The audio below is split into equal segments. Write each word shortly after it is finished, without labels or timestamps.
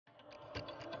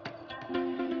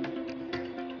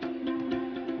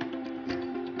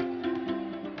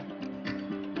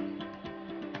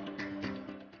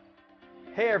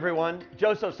Hey everyone,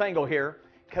 Joseph Sangl here,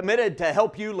 committed to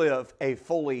help you live a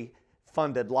fully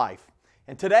funded life.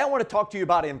 And today I want to talk to you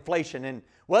about inflation, and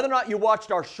whether or not you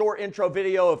watched our short intro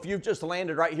video, if you've just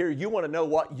landed right here, you want to know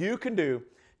what you can do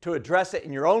to address it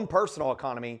in your own personal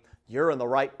economy, you're in the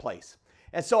right place.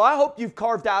 And so I hope you've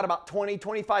carved out about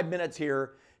 20-25 minutes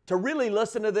here to really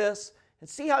listen to this and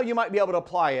see how you might be able to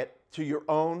apply it to your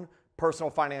own personal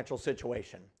financial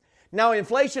situation. Now,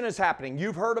 inflation is happening.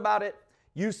 You've heard about it.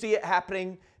 You see it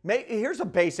happening. Here's a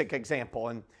basic example.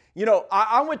 And you know,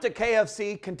 I went to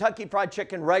KFC, Kentucky Fried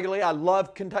Chicken, regularly. I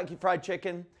love Kentucky Fried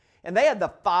Chicken. And they had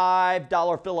the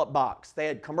 $5 fill-up box. They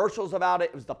had commercials about it.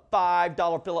 It was the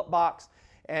 $5 fill-up box.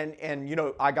 And you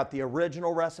know, I got the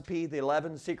original recipe, the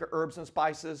 11 secret herbs and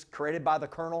spices created by the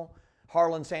Colonel,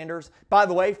 Harlan Sanders. By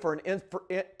the way, for an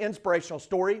inspirational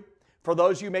story, for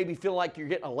those of you maybe feel like you're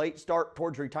getting a late start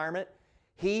towards retirement,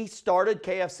 he started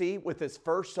KFC with his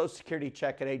first Social Security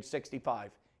check at age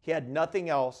 65. He had nothing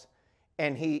else,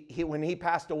 and when he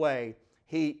passed away,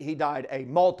 he died a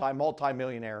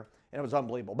multi-millionaire, and it was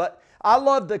unbelievable. But I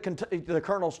love the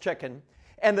Colonel's chicken,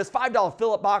 and this $5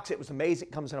 fill-up box, it was amazing.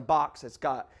 It comes in a box.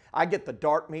 I get the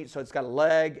dark meat, so it's got a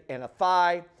leg and a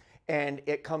thigh, and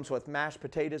it comes with mashed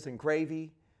potatoes and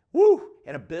gravy, woo,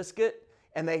 and a biscuit,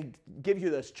 and they give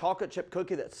you this chocolate chip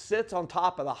cookie that sits on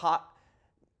top of the hot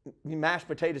mashed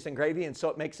potatoes and gravy, and so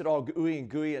it makes it all ooey and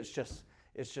gooey. It's just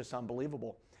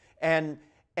unbelievable. And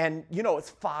you know,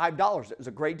 it's $5. It was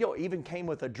a great deal. It even came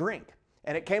with a drink,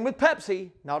 and it came with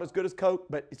Pepsi, not as good as Coke,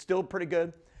 but it's still pretty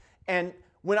good. And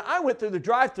when I went through the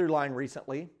drive-through line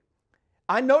recently,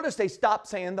 I noticed they stopped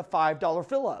saying the $5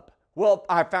 fill-up. Well,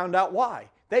 I found out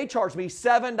why. They charged me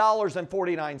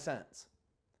 $7.49.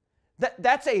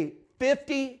 That's a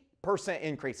 50%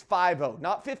 increase, 50,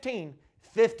 not 15.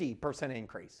 50%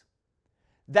 increase.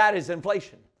 That is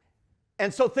inflation.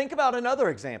 And so think about another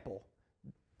example.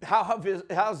 How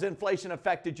has inflation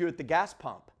affected you at the gas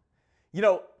pump? You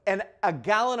know, a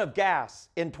gallon of gas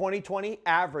in 2020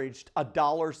 averaged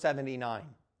 $1.79.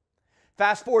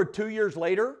 Fast forward 2 years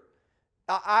later,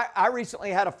 I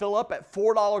recently had a fill up at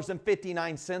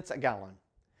 $4.59 a gallon.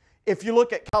 If you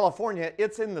look at California,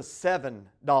 it's in the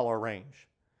 $7 range.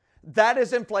 That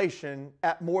is inflation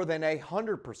at more than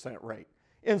 100% rate.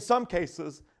 In some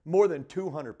cases, more than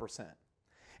 200%.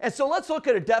 And so let's look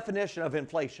at a definition of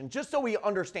inflation, just so we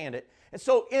understand it. And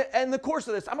so in the course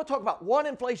of this, I'm going to talk about what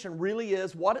inflation really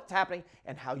is, what it's happening,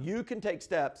 and how you can take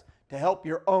steps to help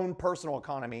your own personal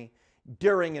economy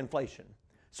during inflation.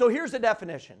 So here's the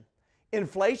definition.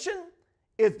 Inflation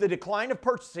is the decline of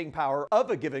purchasing power of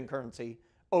a given currency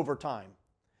over time.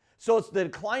 So it's the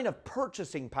decline of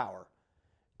purchasing power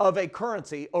of a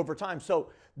currency over time.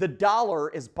 So the dollar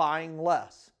is buying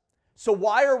less. So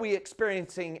why are we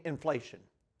experiencing inflation?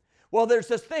 Well, there's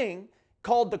this thing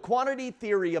called the quantity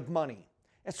theory of money.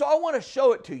 And so I want to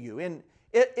show it to you. And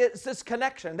it's this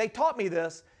connection. They taught me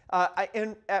this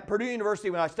at Purdue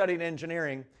University when I studied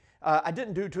engineering. I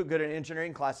didn't do too good in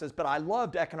engineering classes, but I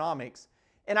loved economics.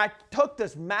 And I took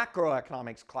this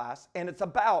macroeconomics class, and it's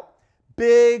about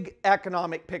big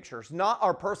economic pictures, not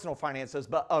our personal finances,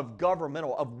 but of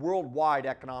governmental, of worldwide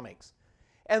economics.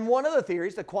 And one of the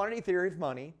theories, the quantity theory of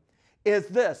money, is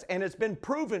this, and it's been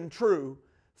proven true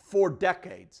for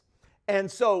decades.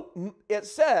 And so it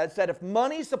says that if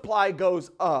money supply goes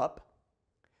up,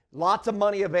 lots of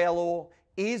money available,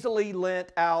 easily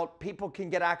lent out, people can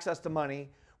get access to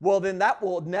money, well, then that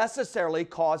will necessarily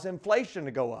cause inflation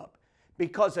to go up.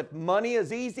 Because if money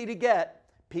is easy to get,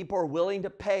 people are willing to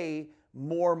pay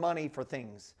more money for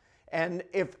things. And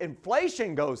if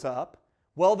inflation goes up,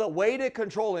 well, the way to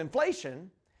control inflation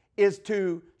is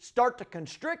to start to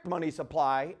constrict money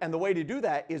supply, and the way to do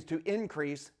that is to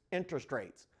increase interest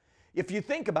rates. If you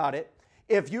think about it,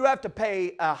 if you have to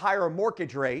pay a higher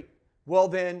mortgage rate, well,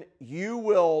 then you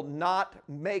will not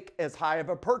make as high of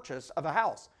a purchase of a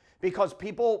house, because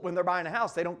people, when they're buying a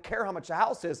house, they don't care how much the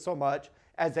house is so much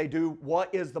as they do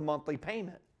what is the monthly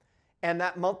payment. And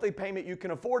that monthly payment you can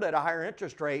afford at a higher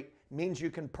interest rate means you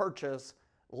can purchase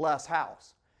less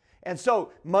house. And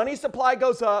so money supply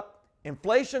goes up,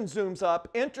 inflation zooms up,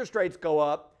 interest rates go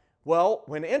up. Well,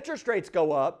 when interest rates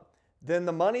go up, then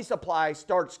the money supply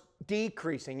starts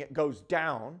decreasing. It goes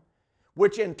down,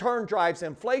 which in turn drives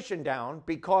inflation down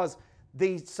because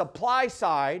the supply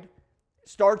side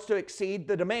starts to exceed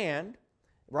the demand,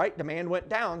 right? Demand went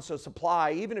down, so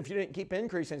supply, even if you didn't keep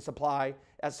increasing supply,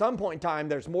 at some point in time,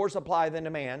 there's more supply than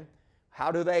demand.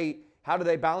 How do they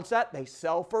balance that? They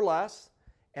sell for less,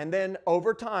 and then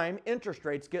over time, interest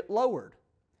rates get lowered.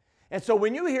 And so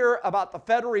when you hear about the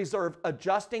Federal Reserve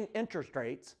adjusting interest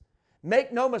rates,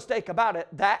 make no mistake about it,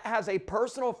 that has a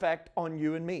personal effect on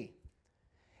you and me.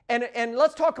 And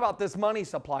let's talk about this money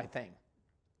supply thing.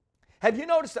 Have you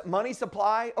noticed that money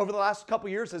supply over the last couple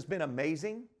of years has been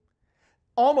amazing?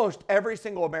 Almost every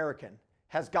single American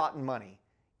has gotten money.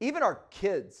 Even our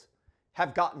kids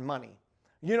have gotten money.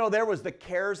 You know, there was the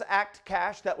CARES Act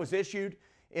cash that was issued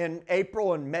in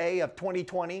April and May of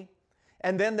 2020.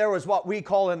 And then there was what we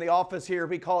call in the office here,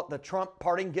 we call it the Trump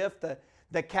parting gift,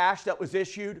 the cash that was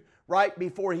issued right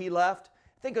before he left.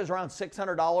 I think it was around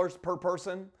 $600 per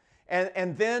person.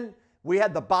 And then we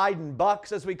had the Biden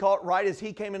bucks, as we call it, right as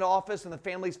he came into office, and the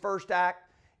Families First Act.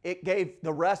 It gave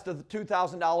the rest of the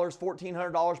 $2,000,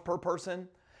 $1,400 per person.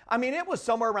 I mean, it was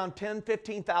somewhere around $10,000,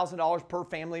 $15,000 per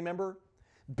family member.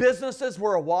 Businesses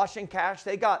were awash in cash.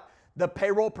 They got the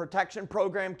Payroll Protection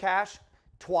Program cash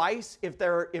twice if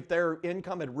their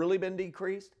income had really been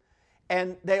decreased.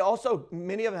 And they also,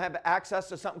 many of them have access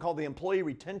to something called the Employee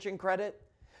Retention Credit.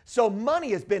 So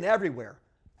money has been everywhere.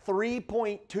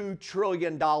 $3.2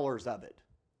 trillion of it.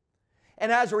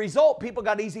 And as a result, people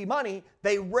got easy money.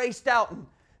 They raced out, and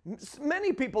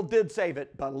many people did save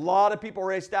it, but a lot of people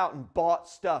raced out and bought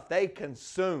stuff. They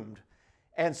consumed.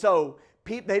 And so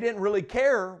they didn't really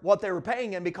care what they were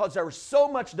paying in, because there was so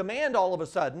much demand all of a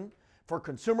sudden for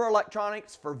consumer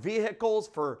electronics, for vehicles,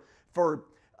 for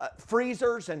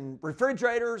freezers and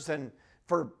refrigerators, and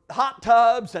for hot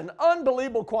tubs and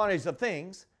unbelievable quantities of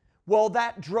things. Well,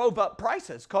 that drove up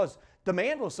prices because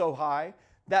demand was so high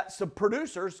that some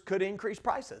producers could increase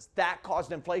prices. That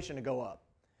caused inflation to go up.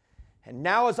 And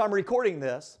now, as I'm recording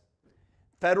this,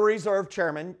 Federal Reserve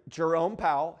Chairman Jerome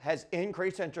Powell has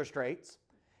increased interest rates,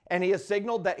 and he has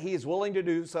signaled that he is willing to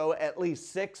do so at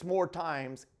least 6 more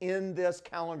times in this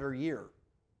calendar year.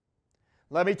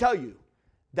 Let me tell you,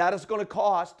 that is going to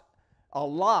cost a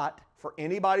lot for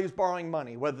anybody who's borrowing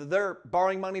money, whether they're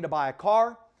borrowing money to buy a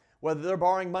car, whether they're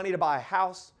borrowing money to buy a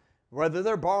house, whether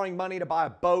they're borrowing money to buy a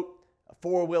boat, a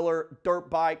four-wheeler, dirt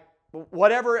bike,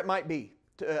 whatever it might be,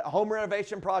 a home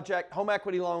renovation project, home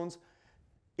equity loans.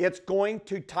 It's going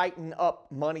to tighten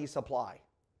up money supply.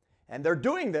 And they're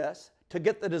doing this to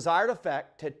get the desired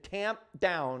effect to tamp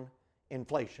down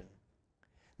inflation.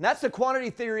 And that's the quantity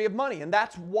theory of money, and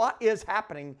that's what is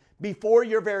happening before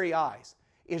your very eyes.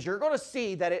 Is you're going to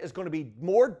see that it is going to be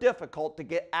more difficult to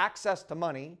get access to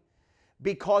money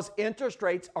because interest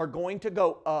rates are going to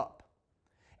go up.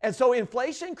 And so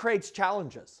inflation creates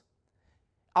challenges.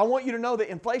 I want you to know that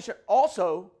inflation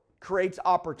also creates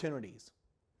opportunities.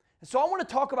 And so I want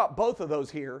to talk about both of those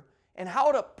here and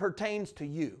how it pertains to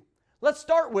you. Let's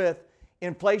start with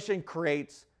inflation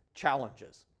creates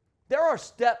challenges. There are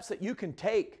steps that you can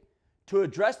take to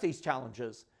address these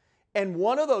challenges, and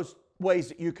one of those ways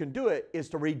that you can do it is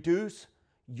to reduce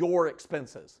your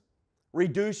expenses.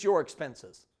 Reduce your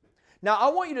expenses. Now,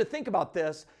 I want you to think about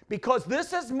this, because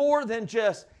this is more than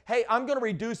just, hey, I'm going to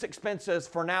reduce expenses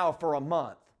for now for a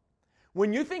month.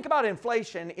 When you think about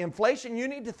inflation, you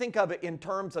need to think of it in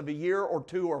terms of a year or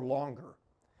 2 or longer.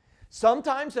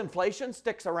 Sometimes inflation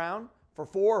sticks around for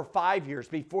 4 or 5 years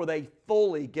before they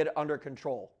fully get it under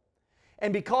control.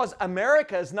 And because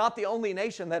America is not the only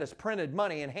nation that has printed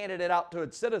money and handed it out to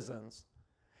its citizens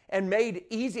and made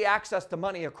easy access to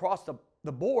money across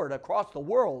the board, across the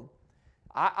world,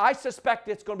 I suspect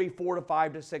it's going to be 4 to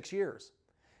 5 to 6 years.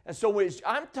 And so when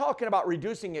I'm talking about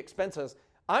reducing expenses,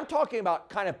 I'm talking about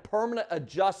kind of permanent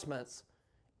adjustments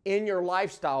in your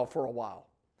lifestyle for a while.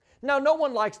 Now, no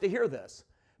one likes to hear this,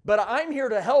 but I'm here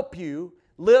to help you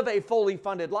live a fully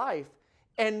funded life.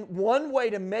 And one way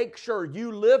to make sure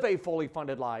you live a fully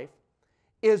funded life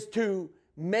is to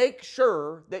make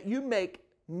sure that you make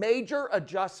major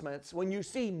adjustments when you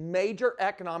see major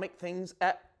economic things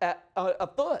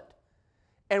afoot.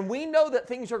 And we know that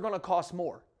things are going to cost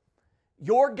more.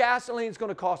 Your gasoline is going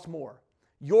to cost more.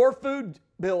 Your food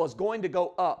bill is going to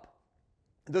go up.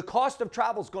 The cost of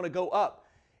travel is going to go up.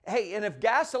 Hey, and if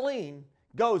gasoline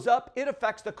goes up, it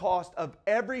affects the cost of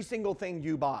every single thing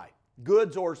you buy,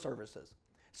 goods or services.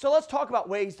 So let's talk about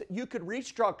ways that you could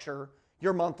restructure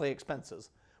your monthly expenses.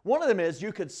 One of them is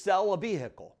you could sell a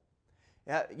vehicle.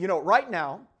 You know, right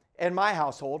now in my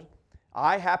household,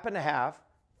 I happen to have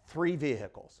 3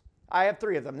 vehicles. I have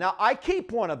 3 of them. Now, I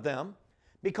keep one of them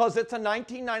because it's a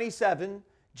 1997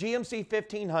 GMC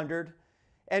 1500.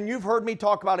 And you've heard me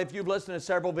talk about, if you've listened to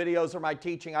several videos or my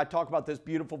teaching, I talk about this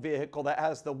beautiful vehicle that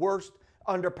has the worst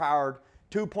underpowered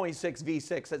 2.6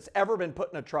 V6 that's ever been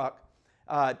put in a truck.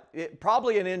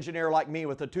 Probably an engineer like me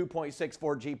with a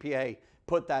 2.64 GPA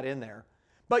put that in there.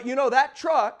 But you know, that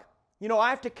truck, you know, I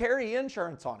have to carry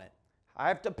insurance on it. I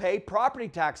have to pay property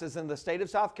taxes in the state of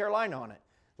South Carolina on it,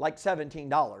 like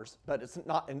 $17, but it's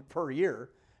not per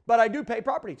year. But I do pay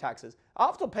property taxes. I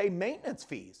also pay maintenance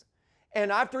fees.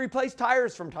 And I have to replace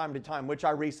tires from time to time, which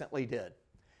I recently did.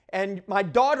 And my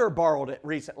daughter borrowed it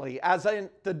recently, as in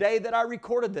the day that I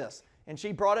recorded this. And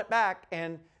she brought it back,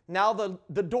 and now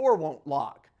the door won't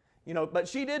lock. You know, but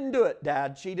she didn't do it,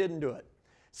 Dad. She didn't do it.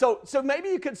 So maybe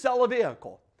you could sell a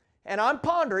vehicle. And I'm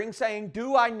pondering saying,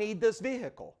 do I need this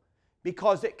vehicle?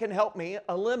 Because it can help me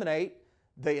eliminate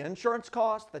the insurance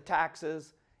costs, the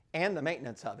taxes, and the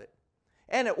maintenance of it.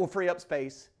 And it will free up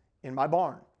space in my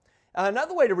barn.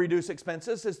 Another way to reduce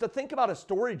expenses is to think about a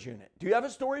storage unit. Do you have a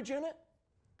storage unit?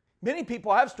 Many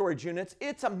people have storage units.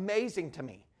 It's amazing to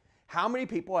me how many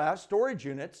people have storage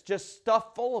units just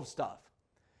stuffed full of stuff.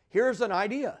 Here's an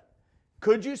idea.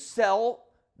 Could you sell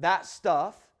that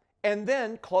stuff and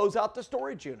then close out the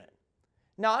storage unit?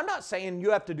 Now, I'm not saying you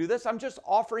have to do this. I'm just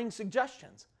offering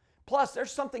suggestions. Plus,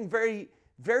 there's something very,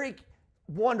 very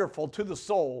wonderful to the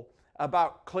soul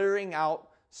about clearing out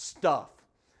stuff.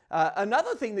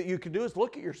 Another thing that you can do is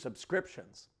look at your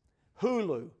subscriptions.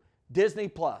 Hulu, Disney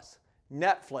Plus,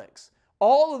 Netflix,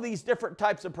 all of these different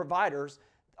types of providers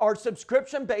are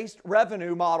subscription-based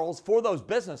revenue models for those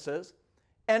businesses.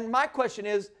 And my question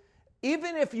is,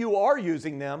 even if you are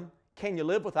using them, can you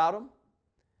live without them?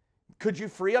 Could you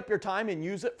free up your time and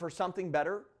use it for something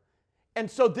better? And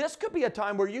so this could be a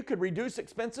time where you could reduce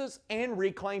expenses and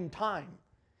reclaim time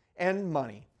and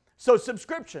money. So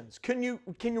subscriptions, can you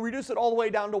reduce it all the way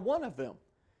down to one of them?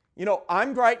 You know,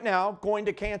 I'm right now going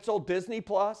to cancel Disney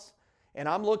Plus, and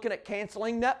I'm looking at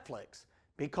canceling Netflix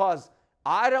because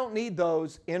I don't need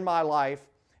those in my life,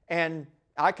 and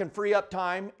I can free up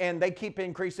time, and they keep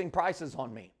increasing prices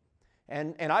on me.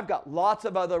 And I've got lots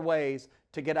of other ways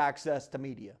to get access to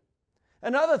media.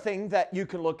 Another thing that you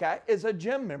can look at is a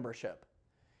gym membership.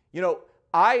 You know,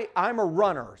 I'm a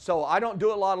runner, so I don't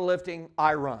do a lot of lifting,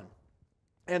 I run.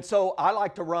 And so I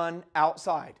like to run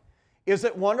outside. Is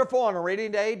it wonderful on a rainy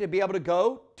day to be able to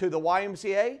go to the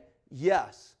YMCA?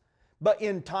 Yes. But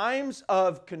in times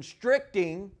of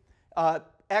constricting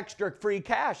extra free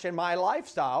cash in my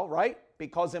lifestyle, right?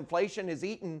 Because inflation is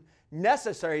eating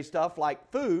necessary stuff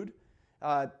like food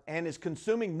and is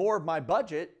consuming more of my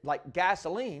budget, like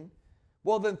gasoline,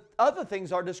 well, then other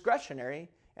things are discretionary,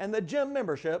 and the gym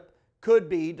membership could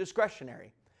be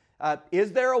discretionary.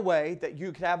 Is there a way that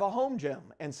you could have a home gym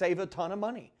and save a ton of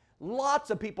money? Lots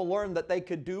of people learned that they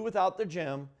could do without the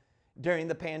gym during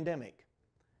the pandemic.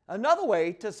 Another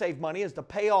way to save money is to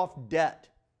pay off debt.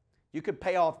 You could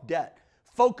pay off debt.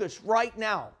 Focus right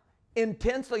now.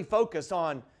 Intensely focus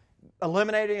on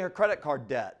eliminating your credit card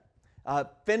debt.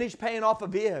 Finish paying off a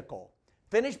vehicle.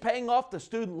 Finish paying off the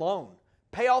student loan.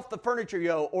 Pay off the furniture you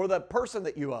owe or the person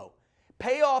that you owe.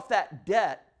 Pay off that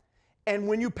debt. And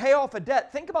when you pay off a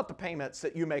debt, think about the payments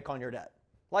that you make on your debt.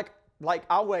 Like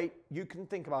I'll wait. You can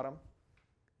think about them.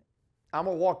 I'm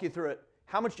going to walk you through it.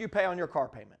 How much do you pay on your car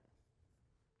payment?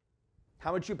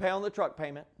 How much you pay on the truck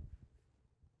payment?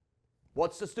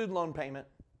 What's the student loan payment?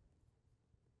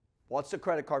 What's the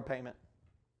credit card payment?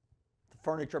 The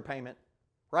furniture payment,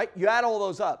 right? You add all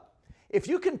those up. If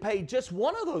you can pay just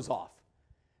one of those off,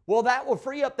 well, that will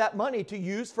free up that money to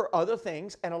use for other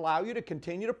things and allow you to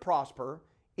continue to prosper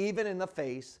even in the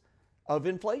face of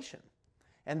inflation.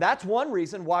 And that's one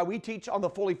reason why we teach on the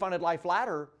Fully Funded Life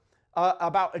Ladder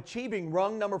about achieving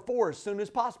rung number 4 as soon as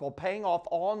possible, paying off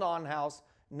all non-house,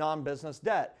 non-business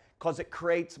debt, because it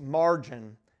creates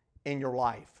margin in your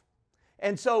life.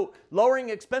 And so lowering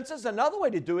expenses, another way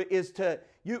to do it is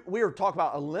we were talking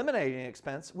about eliminating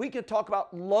expense. We could talk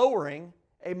about lowering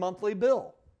a monthly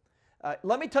bill.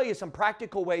 Let me tell you some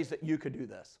practical ways that you could do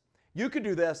this. You could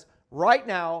do this right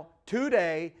now,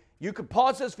 today. You could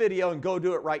pause this video and go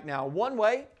do it right now. One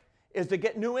way is to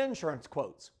get new insurance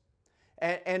quotes.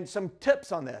 And some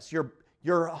tips on this.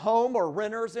 Your home or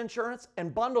renter's insurance,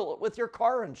 and bundle it with your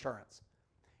car insurance.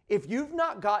 If you've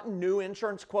not gotten new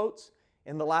insurance quotes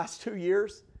in the last 2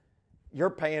 years,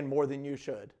 you're paying more than you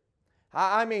should.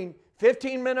 I mean,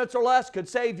 15 minutes or less could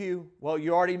save you. Well,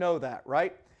 you already know that,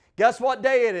 right? Guess what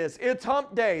day it is? It's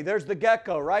hump day. There's the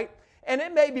gecko, right? And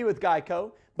it may be with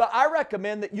Geico, but I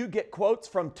recommend that you get quotes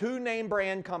from 2 name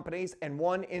brand companies and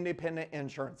 1 independent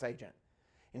insurance agent.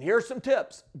 And here's some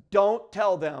tips. Don't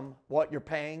tell them what you're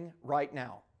paying right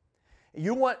now.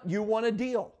 You want a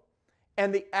deal.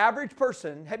 And the average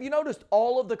person, have you noticed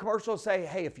all of the commercials say,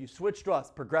 hey, if you switch to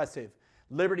us, Progressive,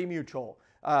 Liberty Mutual,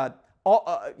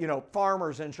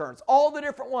 Farmers Insurance, all the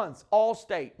different ones,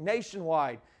 Allstate,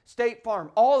 Nationwide, State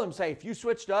Farm, all of them say, if you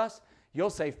switch to us, you'll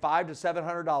save $500 to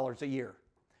 $700 a year.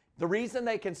 The reason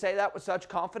they can say that with such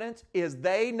confidence is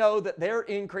they know that they're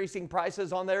increasing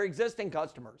prices on their existing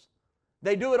customers.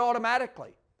 They do it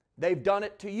automatically. They've done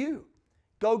it to you.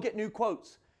 Go get new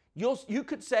quotes. you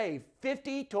could save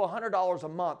 $50 to $100 a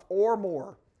month or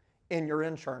more in your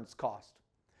insurance cost.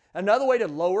 Another way to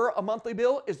lower a monthly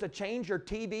bill is to change your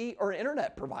TV or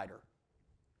internet provider.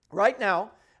 Right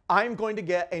now, I'm going to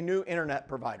get a new internet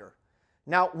provider.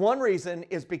 Now, one reason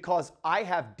is because I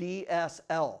have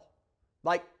DSL.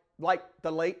 Like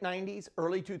the late 90s,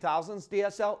 early 2000s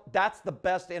DSL, that's the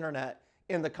best internet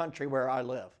in the country where I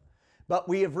live. But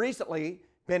we have recently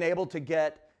been able to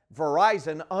get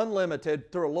Verizon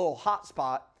Unlimited through a little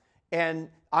hotspot, and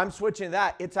I'm switching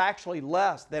that. It's actually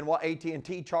less than what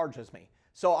AT&T charges me.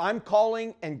 So I'm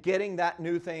calling and getting that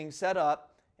new thing set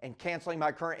up and canceling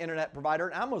my current internet provider,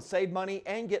 and I'm going to save money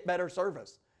and get better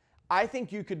service. I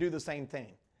think you could do the same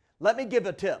thing. Let me give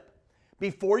a tip.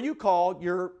 Before you call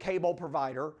your cable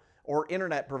provider or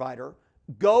internet provider,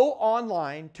 go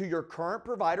online to your current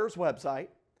provider's website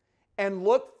and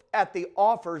look at the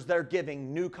offers they're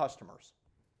giving new customers.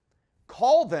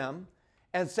 Call them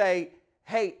and say,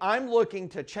 hey, I'm looking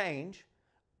to change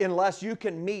unless you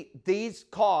can meet these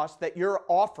costs that you're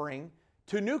offering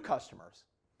to new customers.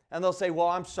 And they'll say, well,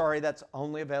 I'm sorry, that's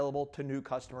only available to new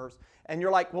customers. And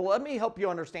you're like, well, let me help you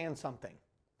understand something.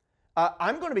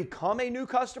 I'm going to become a new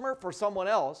customer for someone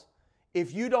else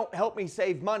if you don't help me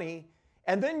save money.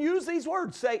 And then use these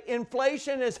words, say,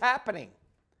 inflation is happening,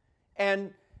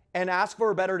 and ask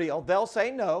for a better deal. They'll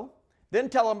say no. Then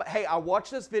tell them, hey, I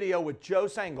watched this video with Joe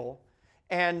Sangl,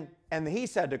 and he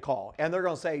said to call. And they're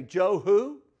going to say, Joe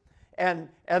who? And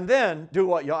then do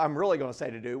what I'm really going to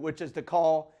say to do, which is to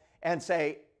call and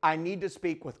say, I need to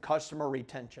speak with customer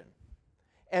retention.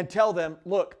 And tell them,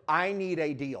 look, I need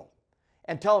a deal.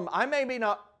 And tell them, I may be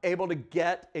not able to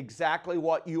get exactly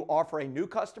what you offer a new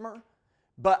customer,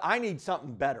 but I need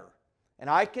something better. And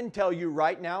I can tell you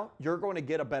right now, you're going to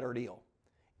get a better deal.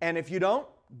 And if you don't,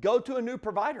 go to a new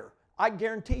provider. I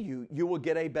guarantee you, you will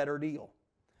get a better deal.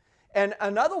 And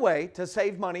another way to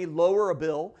save money, lower a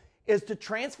bill, is to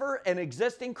transfer an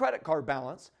existing credit card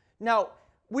balance. Now,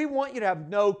 we want you to have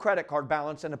no credit card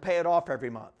balance and to pay it off every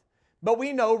month. But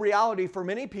we know reality for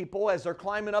many people as they're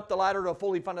climbing up the ladder to a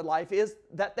fully funded life is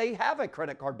that they have a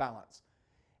credit card balance.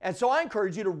 And so I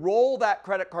encourage you to roll that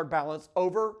credit card balance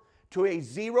over to a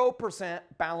 0%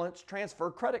 balance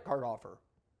transfer credit card offer.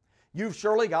 You've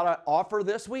surely got an offer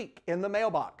this week in the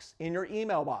mailbox, in your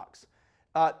email box.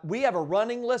 We have a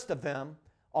running list of them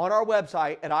on our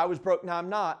website at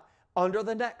iwasbrokenowimnot under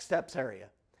the Next Steps area.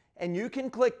 And you can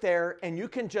click there and you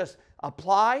can just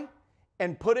apply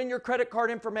and put in your credit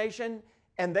card information,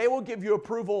 and they will give you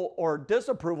approval or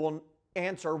disapproval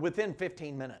answer within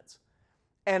 15 minutes.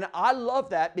 And I love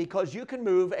that because you can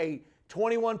move a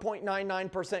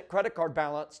 21.99% credit card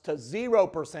balance to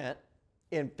 0%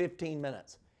 in 15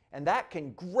 minutes. And that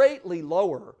can greatly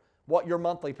lower what your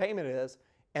monthly payment is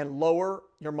and lower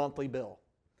your monthly bill.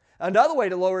 Another way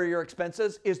to lower your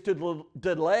expenses is to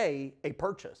delay a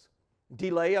purchase.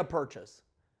 Delay a purchase.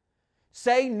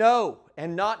 Say no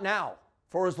and not now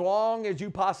for as long as you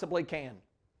possibly can.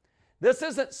 This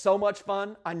isn't so much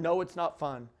fun. I know it's not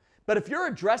fun. But if you're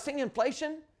addressing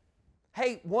inflation,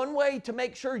 hey, one way to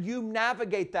make sure you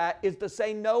navigate that is to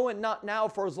say no and not now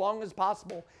for as long as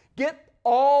possible. Get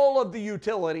all of the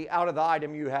utility out of the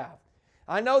item you have.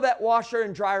 I know that washer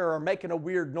and dryer are making a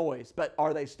weird noise, but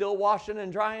are they still washing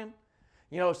and drying?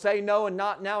 You know, say no and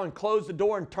not now and close the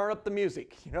door and turn up the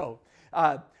music. You know,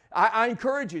 I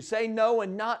encourage you, say no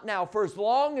and not now for as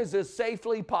long as is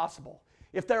safely possible.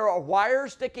 If there are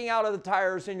wires sticking out of the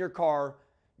tires in your car,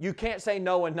 you can't say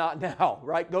no and not now,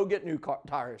 right? Go get new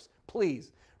tires,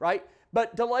 please, right?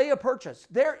 But delay a purchase.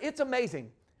 It's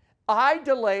amazing. I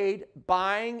delayed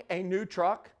buying a new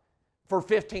truck for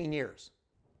 15 years.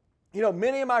 You know,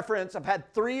 many of my friends have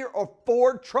had 3 or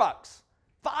 4 trucks,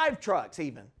 5 trucks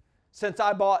even, since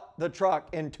I bought the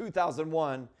truck in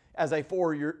 2001 as a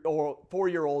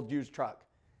 4-year-old used truck.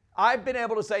 I've been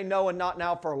able to say no and not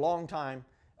now for a long time.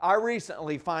 I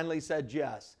recently finally said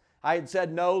yes. I had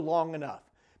said no long enough.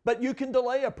 But you can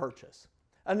delay a purchase.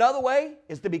 Another way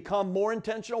is to become more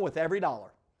intentional with every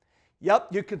dollar. Yep,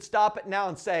 you could stop it now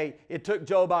and say, it took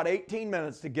Joe about 18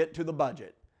 minutes to get to the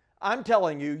budget. I'm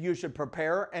telling you, you should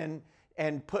prepare and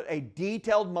put a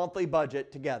detailed monthly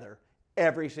budget together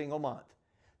every single month.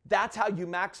 That's how you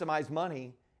maximize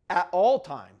money at all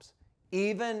times,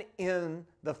 even in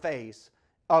the face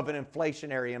of an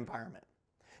inflationary environment.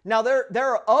 Now, there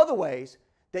are other ways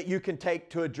that you can take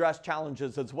to address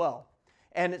challenges as well.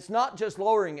 And it's not just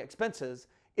lowering expenses,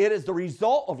 it is the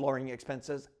result of lowering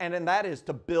expenses, and that is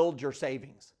to build your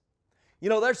savings. You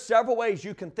know, there's several ways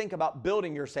you can think about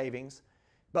building your savings,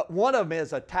 but one of them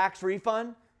is a tax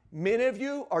refund. Many of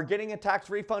you are getting a tax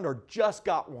refund or just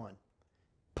got one.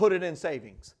 Put it in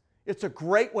savings. It's a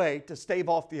great way to stave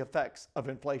off the effects of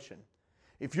inflation.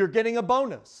 If you're getting a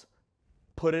bonus,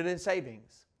 put it in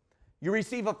savings. You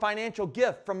receive a financial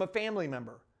gift from a family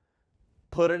member,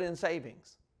 put it in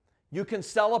savings. You can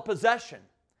sell a possession.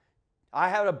 I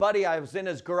had a buddy, I was in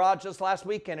his garage this last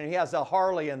weekend, and he has a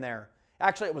Harley in there.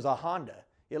 Actually, it was a Honda.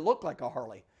 It looked like a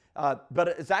Harley, but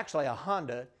it's actually a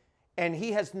Honda, and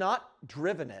he has not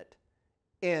driven it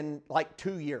in like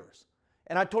 2 years.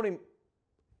 And I told him,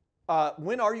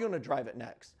 when are you going to drive it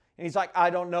next? And he's like, I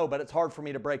don't know, but it's hard for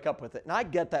me to break up with it. And I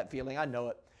get that feeling. I know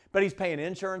it. But he's paying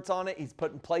insurance on it. He's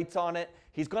putting plates on it.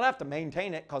 He's going to have to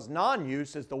maintain it because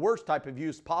non-use is the worst type of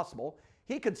use possible.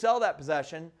 He could sell that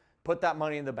possession, put that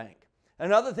money in the bank.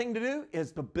 Another thing to do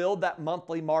is to build that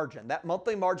monthly margin. That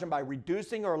monthly margin by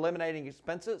reducing or eliminating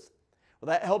expenses, well,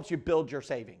 that helps you build your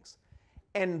savings.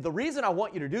 And the reason I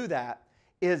want you to do that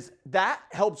is that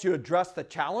helps you address the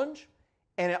challenge,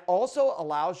 and it also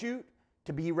allows you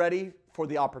to be ready for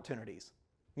the opportunities.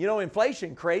 You know,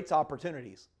 inflation creates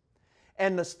opportunities.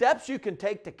 And the steps you can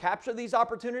take to capture these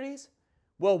opportunities,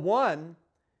 well, one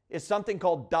is something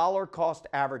called dollar cost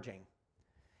averaging.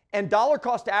 And dollar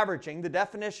cost averaging, the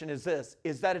definition is this,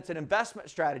 is that it's an investment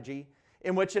strategy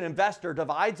in which an investor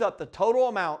divides up the total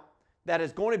amount that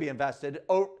is going to be invested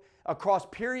across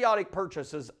periodic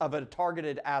purchases of a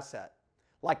targeted asset,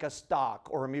 like a stock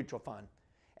or a mutual fund.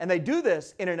 And they do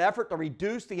this in an effort to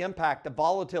reduce the impact of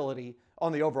volatility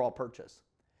on the overall purchase.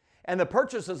 And the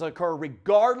purchases occur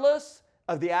regardless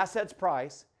of the asset's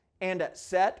price and at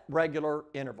set regular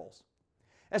intervals.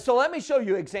 And so let me show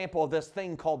you an example of this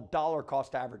thing called dollar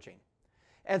cost averaging.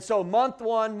 And so month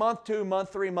 1, month 2,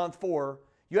 month 3, month 4,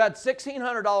 you had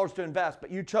 $1,600 to invest,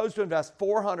 but you chose to invest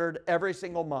 $400 every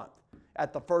single month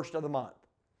at the first of the month.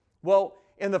 Well,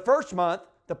 in the first month,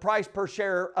 the price per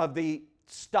share of the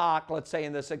stock, let's say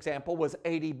in this example, was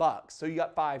 $80. So you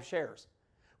got 5 shares.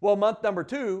 Well, month number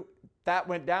 2, that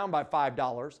went down by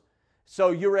 $5.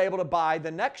 So you were able to buy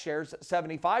the next shares at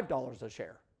 $75 a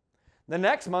share. The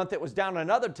next month, it was down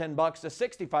another $10 to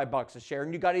 $65 a share,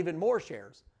 and you got even more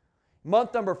shares.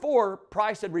 Month number 4,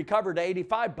 price had recovered to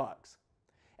 $85,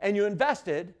 and you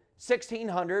invested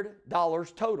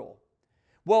 $1,600 total.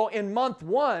 Well, in month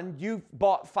 1, you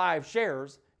bought 5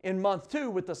 shares. In month 2,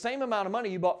 with the same amount of money,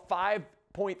 you bought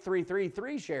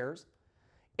 5.333 shares.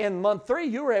 In month 3,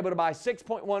 you were able to buy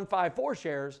 6.154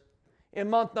 shares. In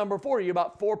month number 4, you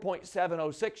bought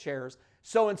 4.706 shares.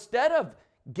 So instead of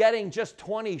getting just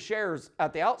 20 shares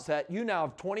at the outset, you now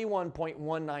have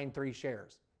 21.193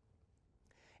 shares.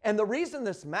 And the reason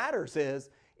this matters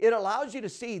is it allows you to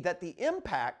see that the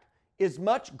impact is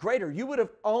much greater. You would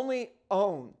have only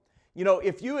owned, you know,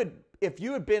 if you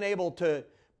had been able to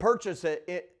purchase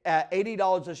it at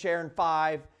 $80 a share in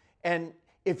 5, and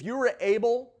if you were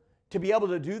able to be able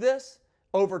to do this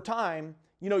over time,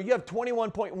 you know, you have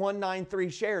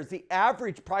 21.193 shares. The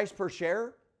average price per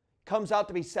share comes out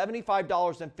to be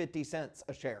 $75.50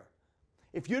 a share.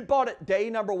 If you'd bought it day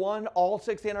number 1, all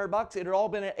 $1,600, it had all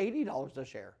been at $80 a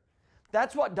share.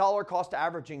 That's what dollar cost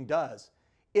averaging does.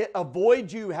 It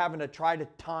avoids you having to try to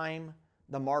time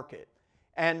the market.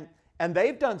 And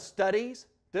they've done studies.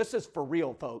 This is for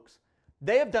real, folks.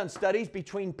 They have done studies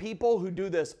between people who do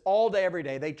this all day, every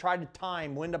day. They try to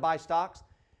time when to buy stocks.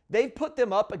 They've put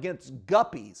them up against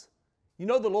guppies. You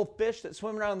know the little fish that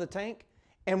swim around in the tank?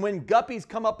 And when guppies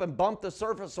come up and bump the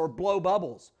surface or blow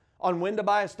bubbles on when to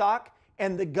buy a stock,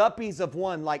 and the guppies have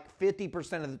won like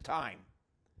 50% of the time.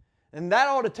 And that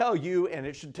ought to tell you, and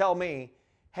it should tell me,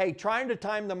 hey, trying to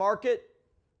time the market,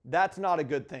 that's not a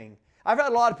good thing. I've had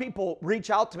a lot of people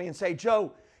reach out to me and say,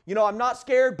 Joe, you know, I'm not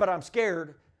scared, but I'm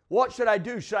scared. What should I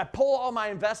do? Should I pull all my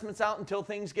investments out until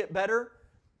things get better?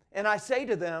 And I say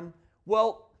to them,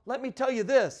 well, let me tell you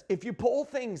this. If you pull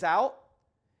things out,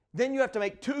 then you have to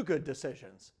make 2 good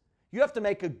decisions. You have to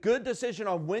make a good decision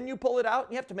on when you pull it out,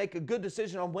 and you have to make a good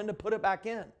decision on when to put it back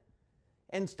in,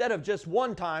 instead of just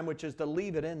one time, which is to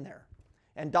leave it in there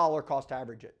and dollar cost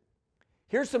average it.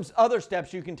 Here's some other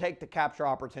steps you can take to capture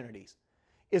opportunities,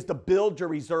 is to build your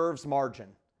reserves margin.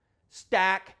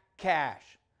 Stack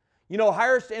cash. You know,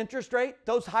 highest interest rate,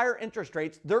 those higher interest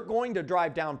rates, they're going to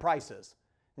drive down prices.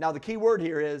 Now, the key word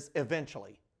here is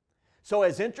eventually. So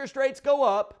as interest rates go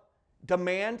up,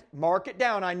 demand, market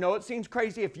down. I know it seems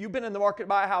crazy. If you've been in the market to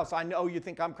buy a house, I know you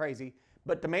think I'm crazy,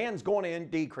 but demand's going to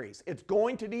decrease. It's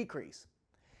going to decrease.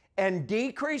 And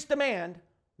decreased demand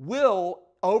will,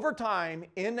 over time,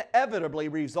 inevitably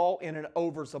result in an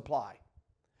oversupply.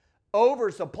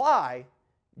 Oversupply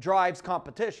drives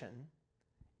competition,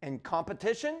 and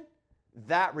competition,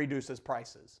 that reduces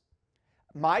prices.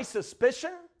 My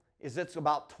suspicion is it's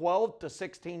about 12 to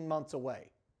 16 months away.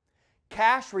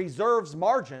 cash reserves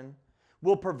margin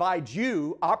will provide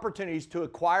you opportunities to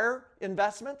acquire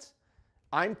investments.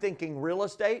 I'm thinking real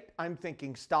estate, I'm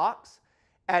thinking stocks,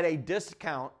 at a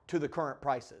discount to the current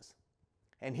prices.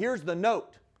 And here's the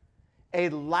note. A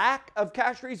lack of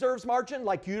cash reserves margin,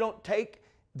 like you don't take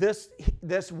this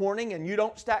warning and you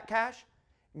don't stack cash,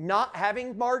 not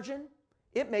having margin,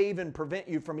 it may even prevent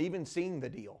you from even seeing the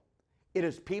deal. It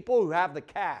is people who have the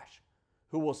cash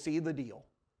who will see the deal.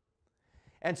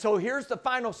 And so here's the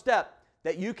final step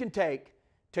that you can take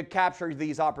to capture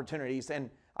these opportunities. And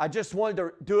I just wanted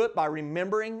to do it by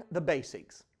remembering the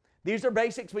basics. These are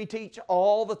basics we teach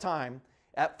all the time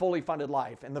at Fully Funded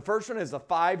Life. And the first one is the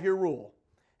 5-year rule.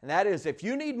 And that is, if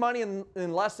you need money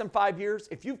in less than 5 years,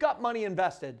 if you've got money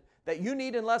invested that you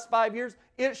need in less 5 years,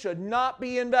 it should not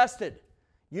be invested.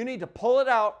 You need to pull it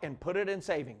out and put it in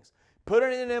savings. Put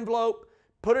it in an envelope,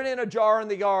 put it in a jar in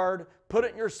the yard, put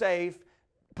it in your safe,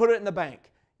 put it in the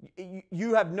bank.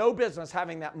 You have no business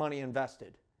having that money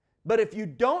invested. But if you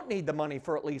don't need the money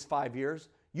for at least 5 years,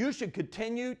 you should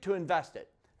continue to invest it.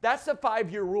 That's the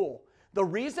 5-year rule. The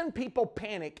reason people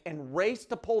panic and race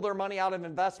to pull their money out of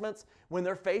investments when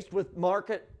they're faced with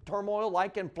market turmoil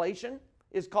like inflation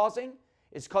is causing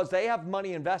is because they have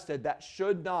money invested that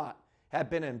should not have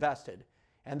been invested.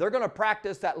 And they're going to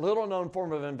practice that little known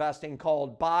form of investing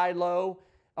called buy low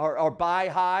or buy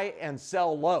high and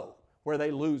sell low, where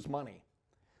they lose money.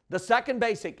 The second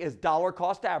basic is dollar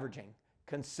cost averaging.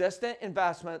 Consistent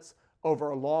investments over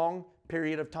a long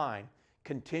period of time.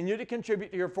 Continue to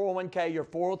contribute to your 401k, your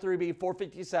 403b,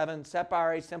 457, SEP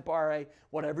IRA, Simple IRA,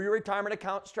 whatever your retirement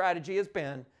account strategy has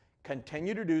been.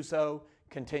 Continue to do so.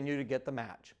 Continue to get the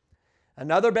match.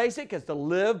 Another basic is to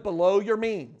live below your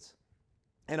means.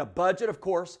 And a budget, of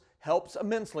course, helps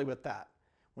immensely with that.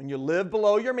 When you live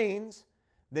below your means,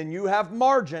 then you have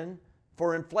margin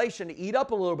for inflation to eat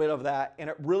up a little bit of that, and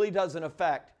it really doesn't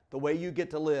affect the way you get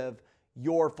to live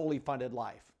your fully funded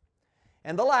life.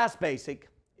 And the last basic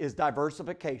is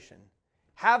diversification.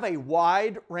 Have a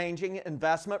wide-ranging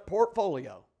investment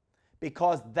portfolio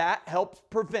because that helps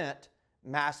prevent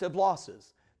massive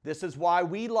losses. This is why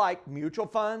we like mutual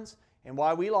funds and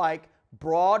why we like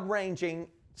broad-ranging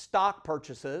stock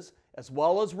purchases as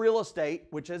well as real estate,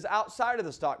 which is outside of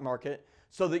the stock market,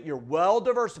 so that you're well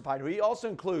diversified. We also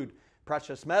include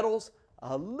precious metals,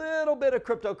 a little bit of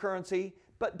cryptocurrency,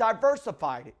 but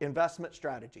diversified investment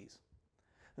strategies.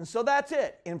 And so that's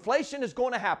it. Inflation is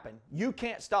going to happen. You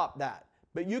can't stop that,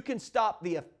 but you can stop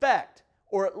the effect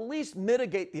or at least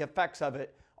mitigate the effects of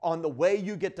it on the way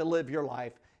you get to live your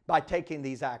life by taking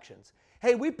these actions.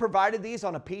 Hey, we provided these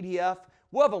on a PDF.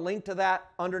 We'll have a link to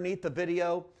that underneath the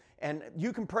video, and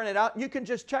you can print it out. You can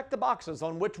just check the boxes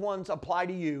on which ones apply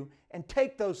to you and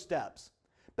take those steps.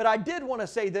 But I did want to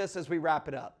say this as we wrap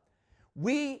it up.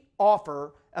 We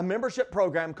offer a membership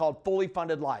program called Fully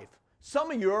Funded Life.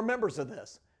 Some of you are members of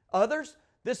this. Others,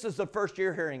 this is the first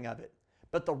year hearing of it.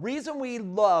 But the reason we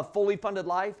love Fully Funded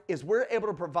Life is we're able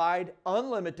to provide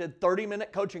unlimited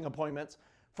 30-minute coaching appointments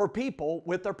for people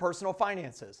with their personal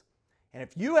finances. And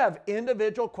if you have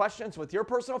individual questions with your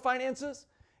personal finances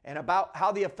and about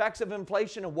how the effects of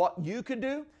inflation and what you could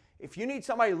do, if you need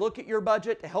somebody to look at your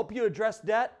budget to help you address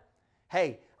debt,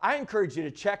 hey, I encourage you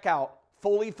to check out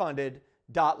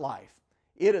fullyfunded.life.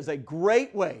 It is a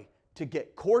great way to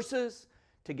get courses,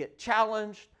 to get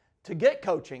challenged, to get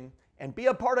coaching, and be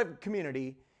a part of a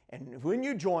community. And when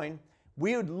you join,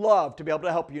 we would love to be able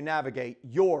to help you navigate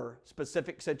your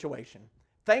specific situation.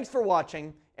 Thanks for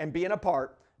watching and being a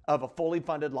part of a Fully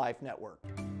Funded Life network.